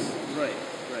was? Right.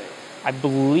 I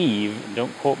believe,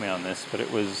 don't quote me on this, but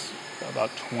it was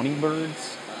about 20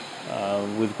 birds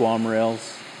with Guam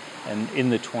rails, and in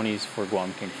the 20s for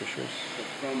Guam kingfishers. But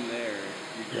from there,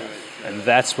 you grew it. And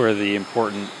that's where the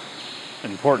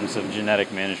importance of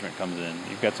genetic management comes in.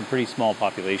 You've got some pretty small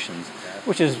populations,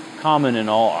 which is common in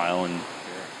all island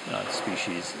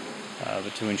species,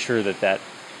 but to ensure that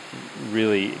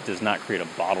really does not create a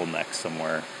bottleneck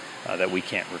somewhere that we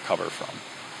can't recover from.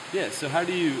 Yeah. So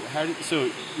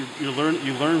you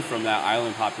learn from that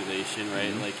island population,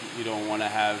 right? Mm-hmm. You don't want to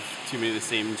have too many of the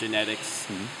same genetics.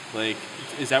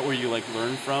 Mm-hmm. Is that where you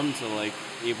learn from to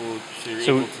able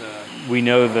to? We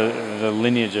know the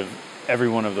lineage of every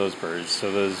one of those birds.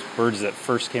 So those birds that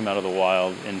first came out of the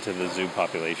wild into the zoo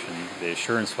population, the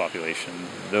assurance population,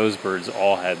 those birds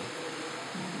all had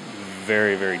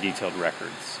very, very detailed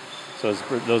records. So as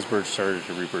those birds started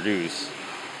to reproduce,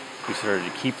 we started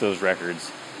to keep those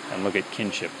records and look at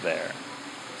kinship there.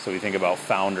 So we think about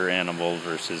founder animals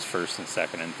versus first and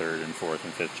second and third and fourth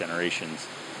and fifth generations,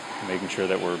 making sure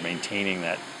that we're maintaining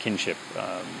that kinship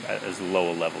at as low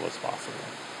a level as possible.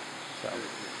 So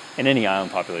in any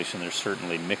island population, there's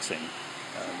certainly mixing,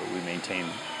 but we maintain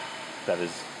that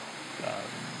as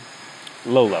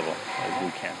low level as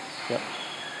we can. Yep.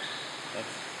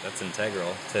 That's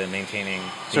integral to maintaining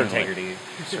the Certainly. integrity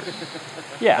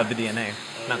Yeah. of the DNA.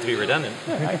 Not to be redundant.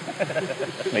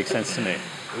 Makes sense to me.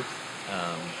 Oops.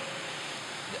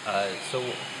 So,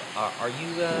 are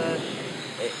you,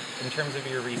 in terms of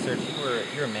your research,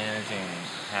 you're managing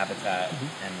habitat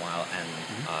and wild, and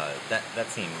that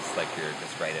seems like you're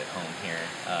just right at home here,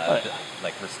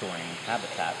 restoring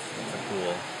habitats. It's a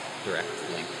cool direct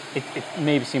link. It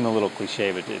may seem a little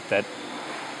cliche, but that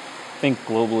think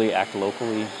globally, act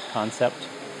locally concept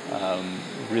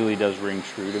really does ring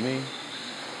true to me.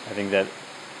 I think that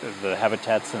the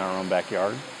habitats in our own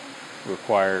backyard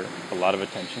require a lot of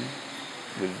attention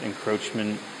with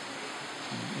encroachment,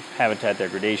 habitat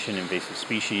degradation, invasive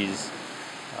species,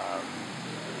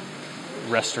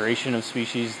 restoration of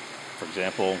species. For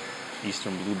example,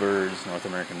 eastern bluebirds, North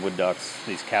American wood ducks,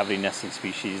 these cavity nesting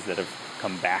species that have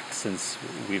come back since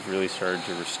we've really started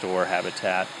to restore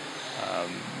habitat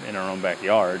in our own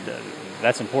backyard.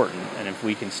 That's important, and if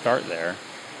we can start there,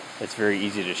 it's very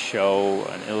easy to show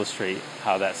and illustrate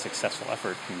how that successful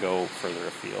effort can go further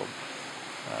afield.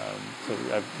 So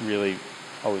I've really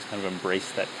always kind of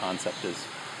embraced that concept, as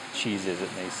cheesy as it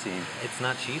may seem. It's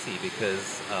not cheesy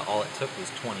because all it took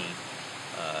was 20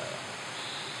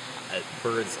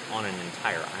 birds on an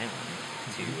entire island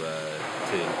to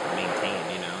maintain,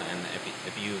 and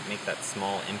if you make that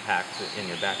small impact in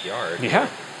your backyard,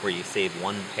 where you save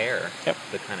one pair,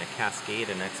 the kind of cascade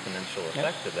and exponential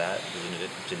effect of that, the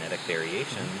genetic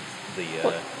variation, the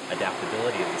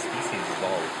adaptability of the species is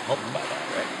all helped by that,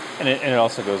 right? And it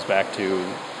also goes back to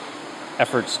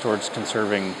efforts towards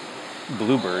conserving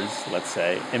bluebirds, let's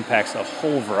say, impacts a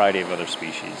whole variety of other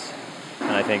species.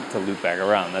 And I think to loop back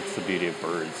around, that's the beauty of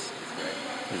birds,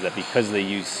 is that because they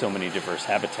use so many diverse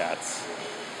habitats,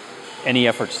 any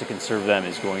efforts to conserve them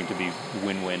is going to be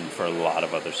win-win for a lot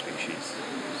of other species.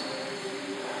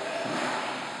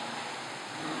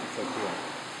 So cool.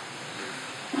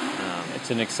 it's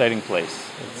an exciting place.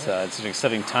 It's an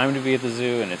exciting time to be at the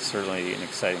zoo, and it's certainly an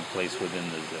exciting place within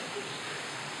the zoo.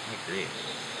 I agree.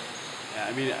 Yeah,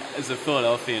 I mean, as a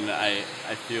Philadelphian, I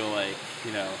feel like,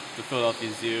 the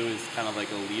Philadelphia Zoo is kind of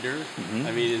like a leader. Mm-hmm.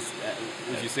 I mean,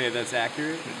 would you say that's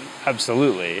accurate?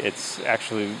 Absolutely. It's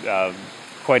actually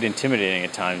quite intimidating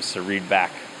at times to read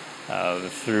back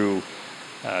through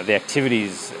the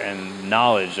activities and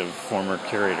knowledge of former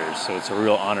curators. So it's a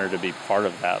real honor to be part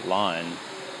of that line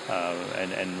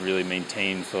and really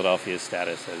maintain Philadelphia's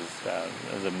status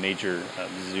as a major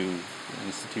zoo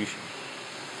institution.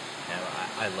 Yeah,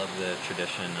 I love the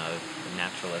tradition of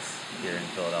naturalists here in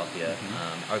Philadelphia.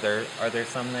 Are there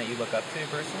some that you look up to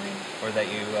personally, or that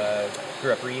you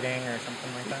grew up reading, or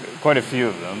something like that? Quite a few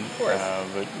of them. Of course.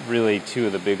 But really, two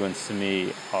of the big ones to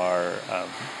me are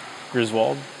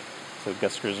Griswold. So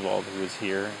Gus Griswold, who was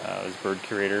here, was bird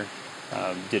curator,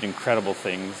 did incredible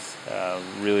things,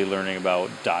 really learning about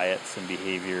diets and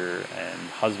behavior and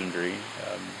husbandry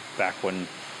back when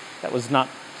that was not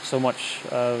so much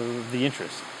the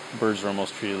interest. Birds were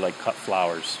almost treated like cut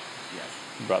flowers. Yes.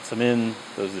 He brought some in,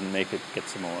 those didn't make it, get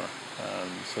some more.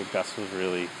 So Gus was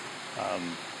really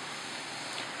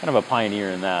kind of a pioneer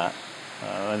in that.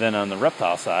 And then on the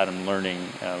reptile side, I'm learning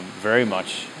very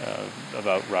much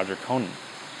about Roger Conan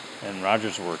and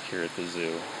Roger's work here at the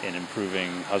zoo in improving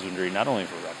husbandry, not only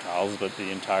for reptiles, but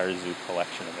the entire zoo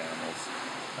collection of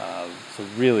animals. So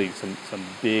really some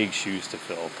big shoes to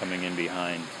fill coming in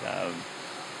behind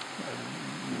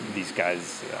these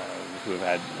guys who have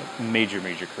had major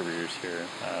careers here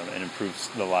and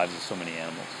improved the lives of so many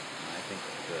animals. I think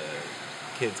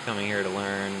the kids coming here to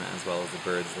learn, as well as the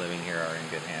birds living here, are in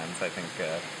good hands. I think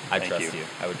I Thank trust you. you.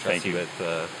 I would trust you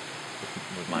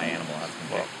with my animal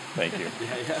husbandry. Well, thank you.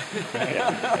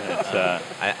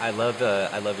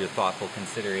 I love your thoughtful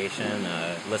consideration.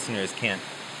 Listeners can't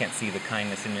see the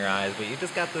kindness in your eyes, but you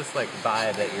just got this like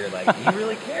vibe that you're like, you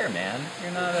really care, man.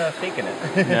 You're not faking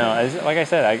it. No, like I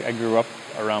said, I grew up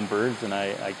around birds, and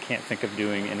I can't think of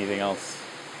doing anything else.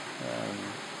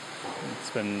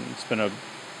 It's been a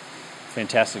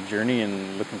fantastic journey,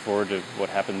 and looking forward to what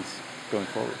happens going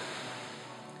forward.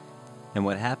 And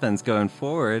what happens going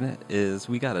forward is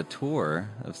we got a tour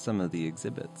of some of the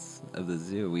exhibits of the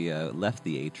zoo. We left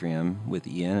the atrium with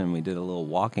Ian, and we did a little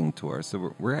walking tour.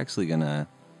 So we're actually going to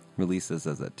release this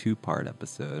as a 2-part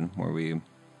episode where we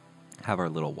have our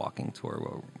little walking tour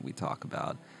where we talk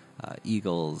about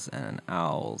eagles and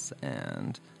owls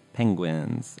and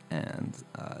penguins and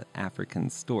African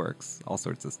storks, all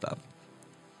sorts of stuff.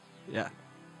 Yeah.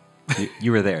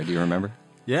 You were there. Do you remember?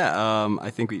 Yeah, I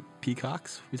think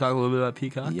peacocks. We talked a little bit about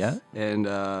peacocks. Yeah. And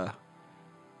I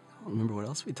don't remember what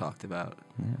else we talked about.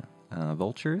 Yeah.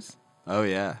 Vultures? Oh,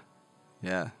 yeah.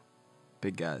 Yeah.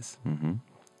 Big guys.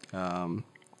 Mm-hmm.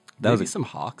 Maybe some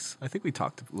hawks. I think we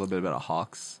talked a little bit about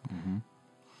hawks. Mm-hmm.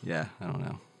 Yeah, I don't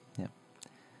know.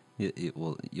 Yeah.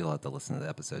 You'll have to listen to the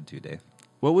episode too, Dave.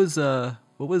 What was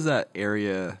that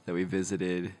area that we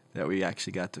visited that we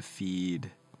actually got to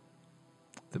feed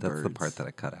the birds? That's the part that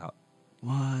I cut out.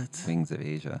 What? Wings of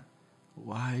Asia.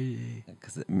 Why?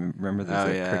 Because remember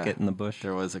there's a cricket in the bush?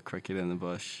 There was a cricket in the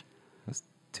bush. It was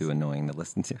too annoying to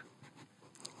listen to.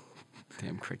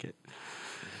 Damn cricket.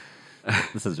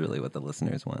 This is really what the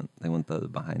listeners want. They want the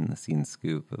behind-the-scenes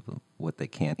scoop of what they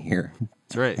can't hear.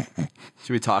 That's right.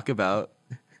 Should we talk about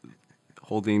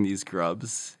holding these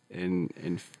grubs and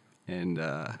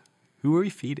who are we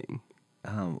feeding?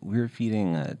 We were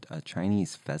feeding a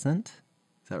Chinese pheasant.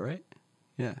 Is that right?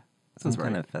 Yeah. Some That's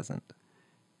kind right. of pheasant.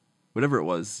 Whatever it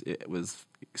was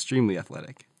extremely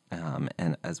athletic.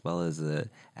 And as well as a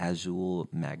azul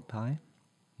magpie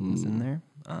was in there.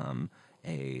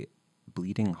 A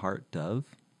bleeding heart dove.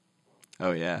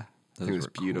 Oh yeah, I think it was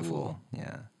were beautiful. Cool.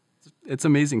 Yeah. It's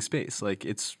amazing space. Like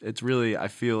it's really. I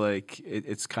feel like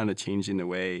it's kind of changing the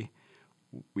way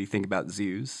we think about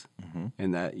zoos,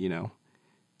 and that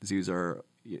zoos are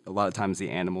a lot of times the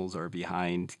animals are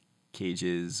behind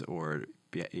cages or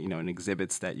in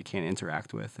exhibits that you can't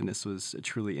interact with, and this was a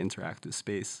truly interactive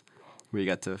space where you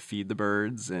got to feed the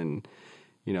birds and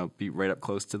be right up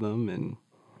close to them and.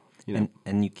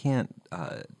 And you can't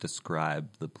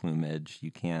describe the plumage.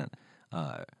 You can't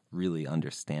really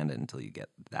understand it until you get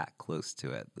that close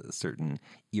to it. A certain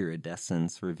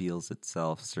iridescence reveals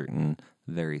itself, certain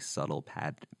very subtle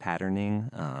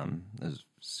patterning. It was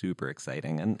super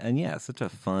exciting. And yeah, such a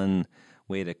fun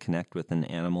way to connect with an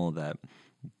animal that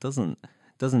doesn't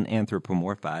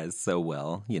anthropomorphize so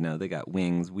well. They got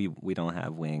wings. We don't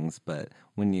have wings, but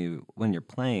when you're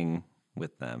playing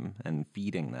with them and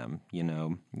feeding them,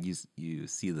 you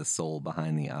see the soul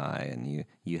behind the eye, and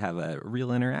you have a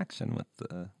real interaction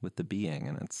with the being,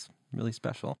 and really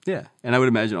special. Yeah, and I would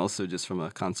imagine also just from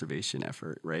a conservation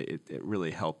effort, right? It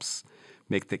really helps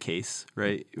make the case,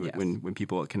 right? Yes. When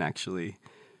people can actually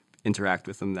interact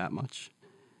with them that much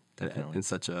Definitely. in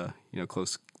such a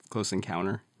close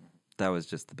encounter. That was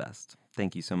just the best.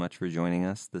 Thank you so much for joining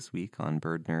us this week on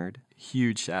Bird Nerd.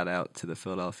 Huge shout out to the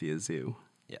Philadelphia Zoo.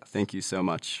 Yes. Thank you so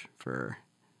much for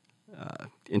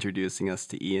introducing us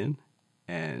to Ian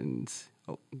and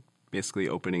basically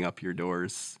opening up your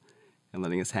doors and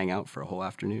letting us hang out for a whole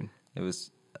afternoon. It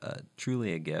was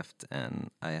truly a gift, and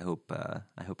I hope our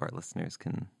listeners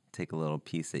can take a little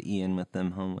piece of Ian with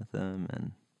them home with them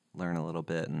and learn a little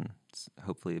bit and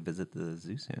hopefully visit the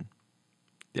zoo soon.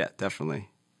 Yeah, definitely.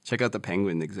 Check out the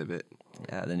penguin exhibit.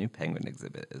 Yeah, the new penguin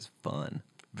exhibit is fun.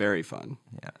 Very fun.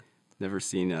 Yeah. Never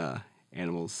seen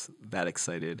animals that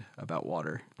excited about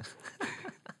water.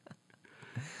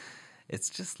 It's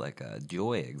just like a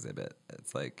joy exhibit.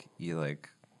 It's like it's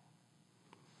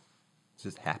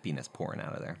just happiness pouring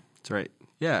out of there. That's right.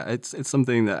 Yeah, it's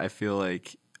something that I feel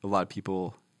like a lot of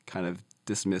people kind of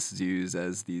dismiss zoos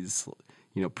as these,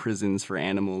 prisons for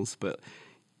animals, but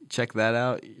check that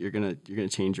out. You're gonna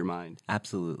change your mind.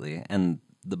 Absolutely. And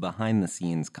the behind the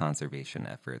scenes conservation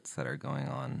efforts that are going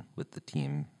on with the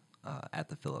team at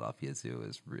the Philadelphia Zoo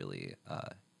is really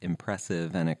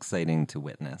impressive and exciting to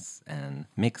witness, and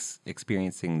makes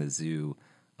experiencing the zoo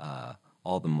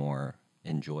all the more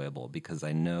enjoyable, because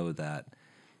I know that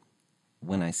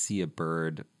when I see a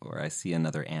bird or I see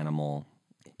another animal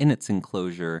in its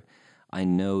enclosure, I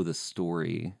know the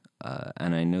story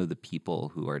and I know the people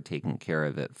who are taking care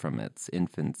of it from its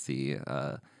infancy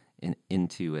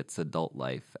into its adult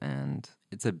life. And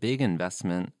it's a big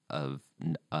investment of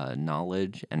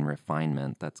knowledge and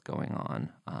refinement that's going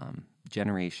on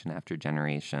generation after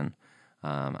generation.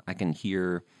 I can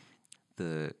hear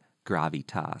the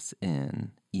gravitas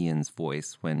in Ian's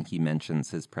voice when he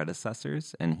mentions his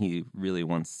predecessors, and he really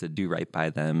wants to do right by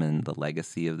them and the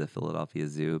legacy of the Philadelphia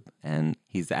Zoo. And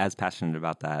he's as passionate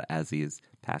about that as he is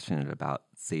passionate about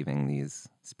saving these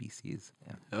species.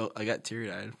 Yeah. Oh, I got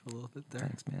teary-eyed for a little bit there.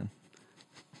 Thanks, man.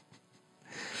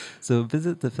 So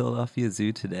visit the Philadelphia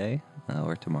Zoo today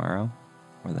or tomorrow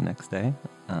or the next day.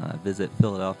 Visit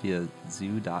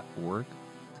philadelphiazoo.org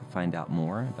to find out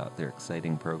more about their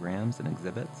exciting programs and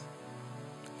exhibits.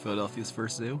 Philadelphia's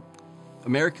first zoo?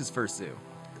 America's first zoo.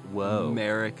 Whoa.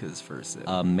 America's first zoo.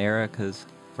 America's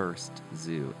first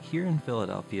zoo. Here in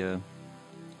Philadelphia,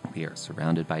 we are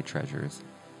surrounded by treasures.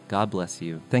 God bless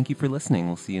you. Thank you for listening.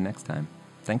 We'll see you next time.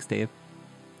 Thanks, Dave.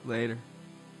 Later.